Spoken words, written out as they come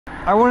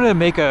I wanted to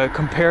make a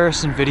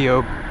comparison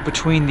video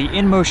between the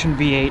Inmotion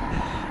V8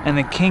 and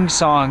the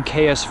Kingsong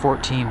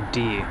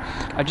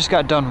KS14D. I just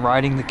got done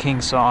riding the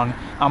Kingsong.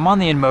 I'm on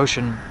the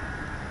Inmotion,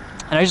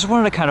 and I just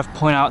wanted to kind of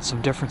point out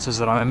some differences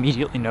that I'm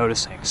immediately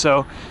noticing.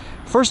 So,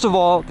 first of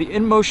all, the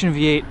Inmotion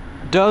V8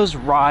 does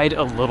ride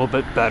a little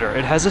bit better.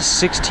 It has a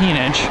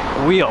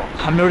 16-inch wheel.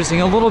 I'm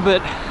noticing a little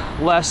bit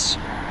less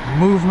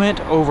movement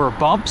over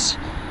bumps,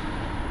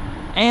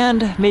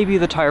 and maybe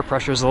the tire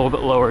pressure is a little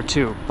bit lower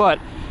too. But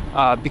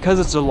because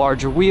it's a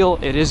larger wheel,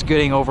 it is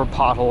getting over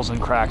potholes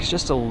and cracks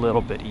just a little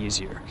bit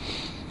easier.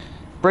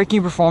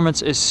 Braking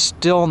performance is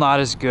still not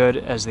as good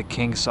as the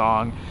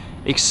Kingsong.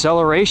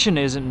 Acceleration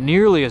isn't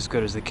nearly as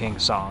good as the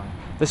Kingsong.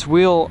 This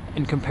wheel,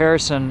 in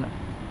comparison,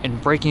 in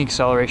braking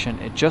acceleration,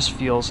 it just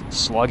feels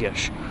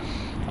sluggish.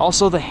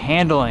 Also, the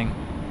handling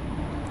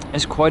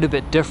is quite a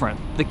bit different.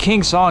 The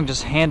Kingsong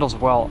just handles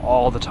well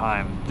all the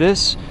time.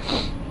 This,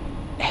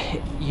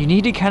 you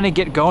need to kind of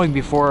get going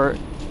before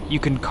you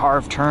can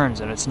carve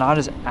turns, and it's not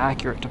as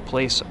accurate to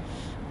place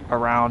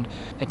around.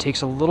 It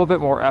takes a little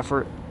bit more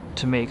effort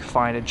to make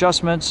fine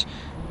adjustments.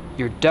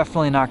 You're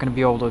definitely not going to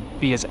be able to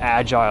be as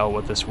agile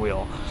with this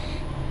wheel.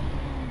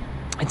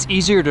 It's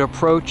easier to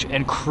approach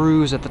and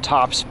cruise at the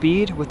top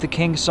speed with the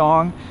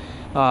Kingsong.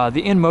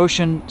 The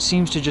Inmotion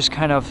seems to just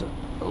kind of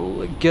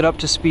get up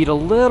to speed a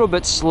little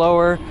bit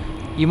slower.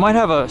 You might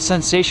have a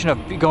sensation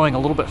of going a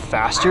little bit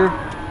faster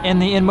in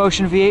the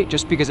Inmotion V8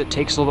 just because it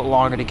takes a little bit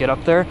longer to get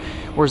up there,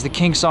 whereas the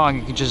Kingsong,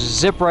 you can just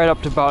zip right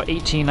up to about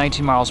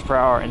 18-19 miles per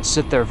hour and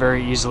sit there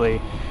very easily.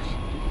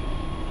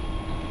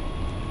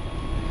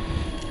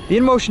 The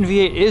Inmotion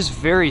V8 is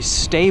very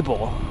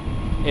stable.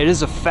 It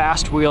is a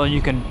fast wheel and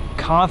you can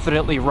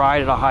confidently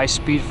ride at a high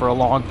speed for a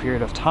long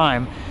period of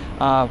time,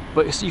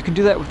 but you can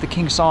do that with the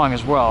Kingsong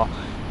as well.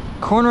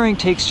 Cornering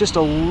takes just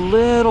a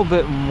little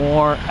bit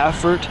more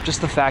effort,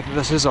 just the fact that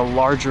this is a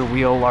larger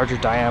wheel, larger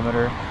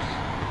diameter.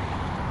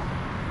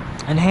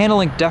 And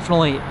handling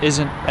definitely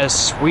isn't as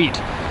sweet.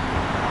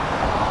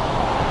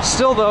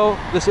 Still though,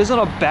 this isn't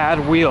a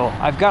bad wheel.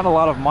 I've gotten a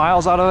lot of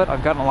miles out of it.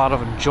 I've gotten a lot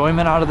of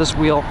enjoyment out of this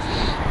wheel.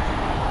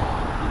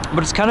 But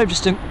it's kind of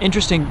just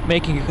interesting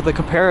making the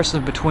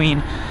comparison between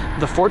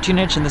the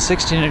 14-inch and the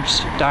 16-inch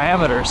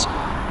diameters.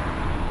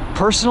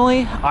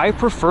 Personally, I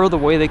prefer the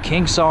way the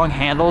Kingsong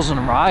handles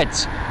and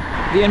rides.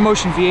 The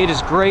Inmotion V8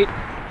 is great.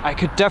 I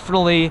could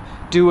definitely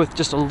do with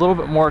just a little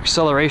bit more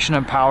acceleration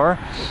and power.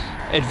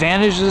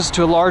 Advantages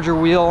to a larger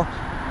wheel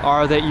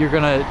are that you're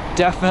gonna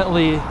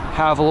definitely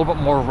have a little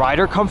bit more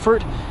rider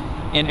comfort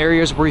in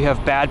areas where you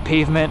have bad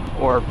pavement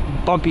or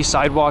bumpy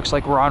sidewalks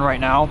like we're on right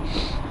now.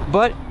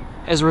 But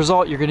as a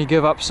result, you're gonna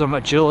give up some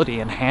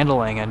agility and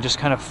handling and just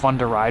kind of fun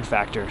to ride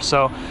factor.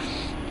 So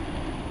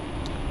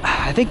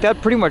I think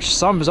that pretty much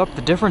sums up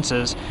the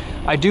differences.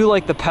 I do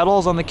like the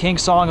pedals on the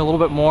Kingsong a little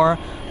bit more.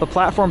 The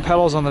platform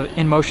pedals on the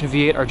Inmotion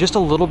V8 are just a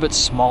little bit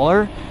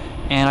smaller,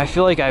 and I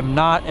feel like I'm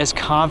not as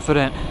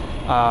confident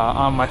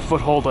on my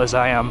foothold as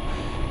I am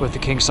with the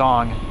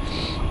Kingsong.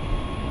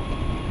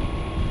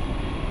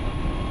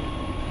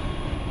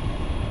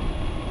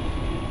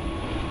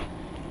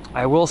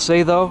 I will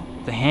say though,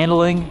 the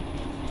handling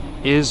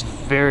is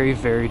very,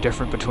 very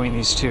different between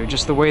these two.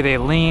 Just the way they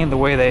lean, the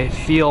way they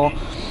feel.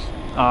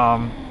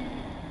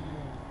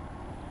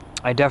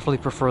 I definitely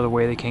prefer the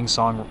way the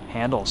Kingsong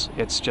handles.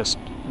 It's just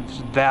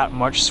that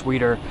much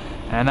sweeter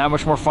and that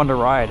much more fun to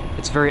ride.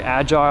 It's very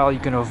agile. You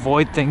can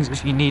avoid things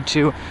if you need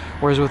to,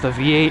 whereas with a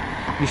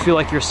V8, you feel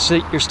like you're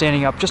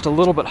standing up just a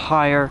little bit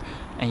higher,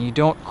 and you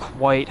don't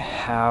quite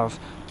have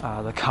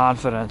the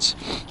confidence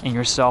in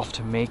yourself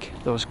to make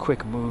those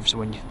quick moves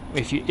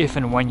if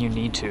and when you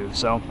need to.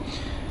 So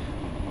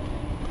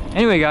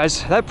anyway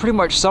guys, that pretty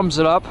much sums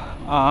it up.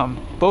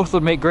 Both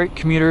would make great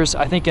commuters.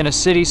 I think in a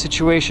city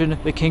situation,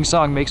 the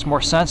Kingsong makes more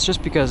sense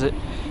just because it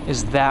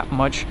is that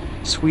much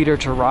sweeter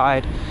to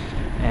ride,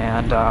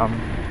 and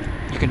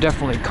you can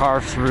definitely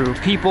carve through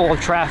people,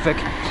 traffic,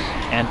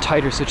 and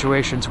tighter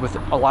situations with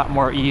a lot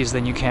more ease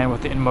than you can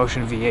with the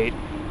Inmotion V8.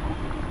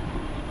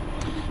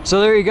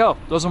 So there you go.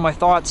 Those are my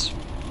thoughts.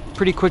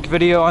 Pretty quick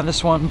video on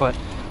this one, but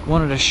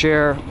wanted to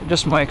share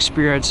just my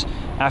experience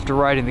after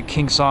riding the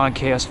Kingsong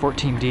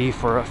KS14D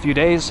for a few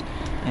days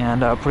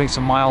and putting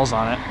some miles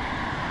on it.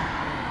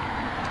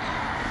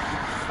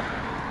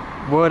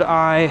 Would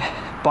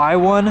I buy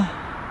one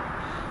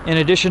in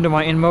addition to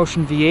my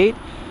Inmotion V8?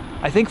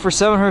 I think for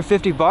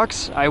 750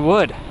 bucks, I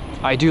would.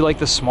 I do like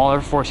the smaller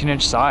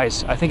 14-inch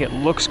size. I think it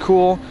looks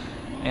cool,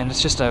 and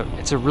it's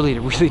a really,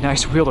 really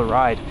nice wheel to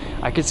ride.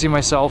 I could see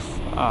myself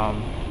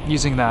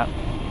using that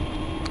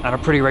on a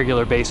pretty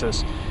regular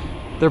basis.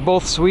 They're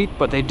both sweet,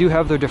 but they do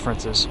have their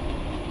differences,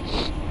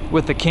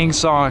 with the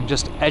Kingsong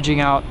just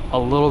edging out a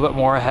little bit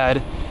more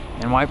ahead,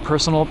 in my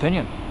personal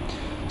opinion.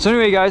 So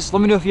anyway guys,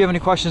 let me know if you have any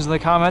questions in the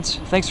comments.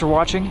 Thanks for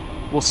watching.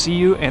 We'll see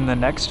you in the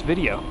next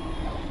video.